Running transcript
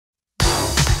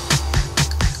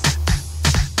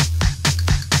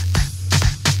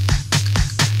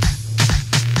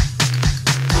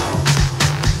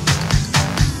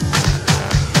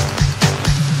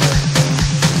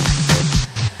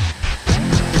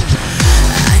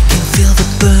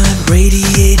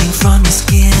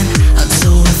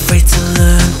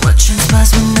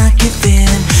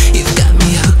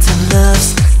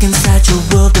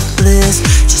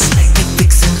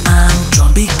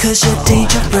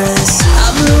stress.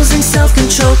 I'm losing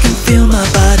self-control, can feel my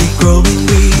body growing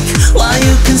weak. While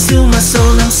you consume my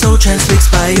soul, I'm so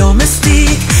transfixed by your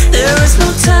mystique. There is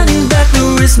no turning back,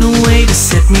 there is no way to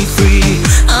set me free.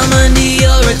 I'm under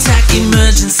your attack,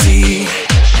 emergency.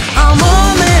 I'm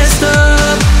all messed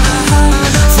up,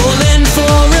 falling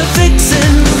for a vixen.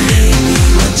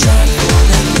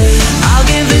 I'll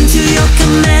give in to your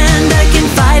command, I can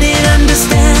fight it,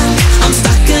 understand. I'm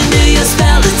stuck under your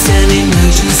spell, it's an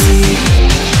emergency.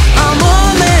 I'm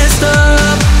all messed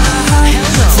up,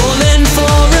 falling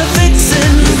for a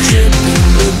vixen.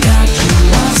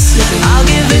 I'll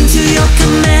give in to your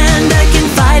command, I can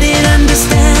fight it,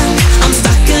 understand. I'm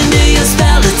stuck under your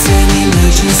spell, it's an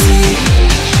emergency.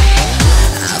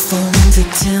 I fall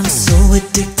victim, so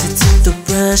addicted to the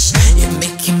rush. You're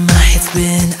making my head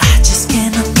spin, I just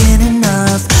cannot get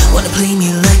enough. Wanna play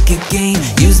me like a game,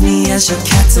 use me as your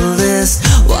catalyst,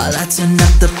 while I turn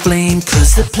up the flame,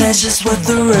 cause the pleasure's worth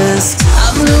the risk.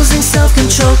 I'm losing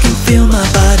self-control, can feel my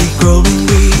body growing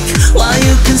weak. While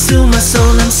you consume my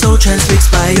soul, I'm so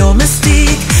transfixed by your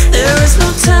mystique. There is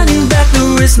no turning back,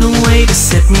 there is no way to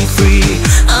set me free.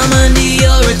 I'm under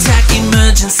your attack,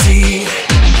 emergency.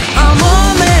 I'm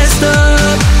all messed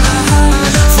up,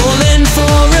 falling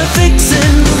for a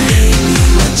vixen.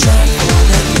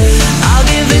 I'll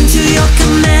give in to your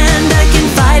command, I can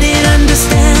fight it,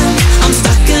 understand. I'm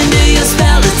stuck under your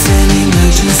spell, it's an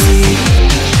emergency.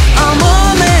 I'm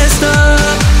all messed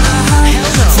up,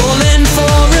 falling for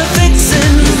a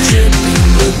vixen.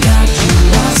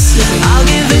 I'll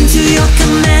give in to your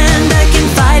command, I can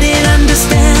fight it,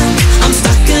 understand. I'm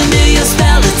stuck under your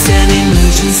spell, it's an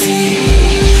emergency.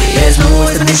 There's no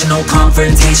explanation, no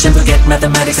confrontation. Forget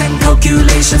mathematics and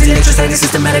calculations. Electrostatic,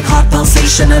 systematic heart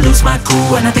pulsation. I lose my cool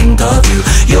when I think of you.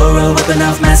 You're a weapon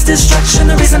of mass destruction,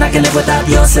 the reason I can live without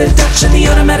your seduction. The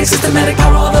automatic, systematic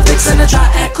power of a vixen. I try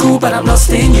act cool, but I'm lost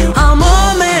in you. I'm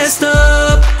all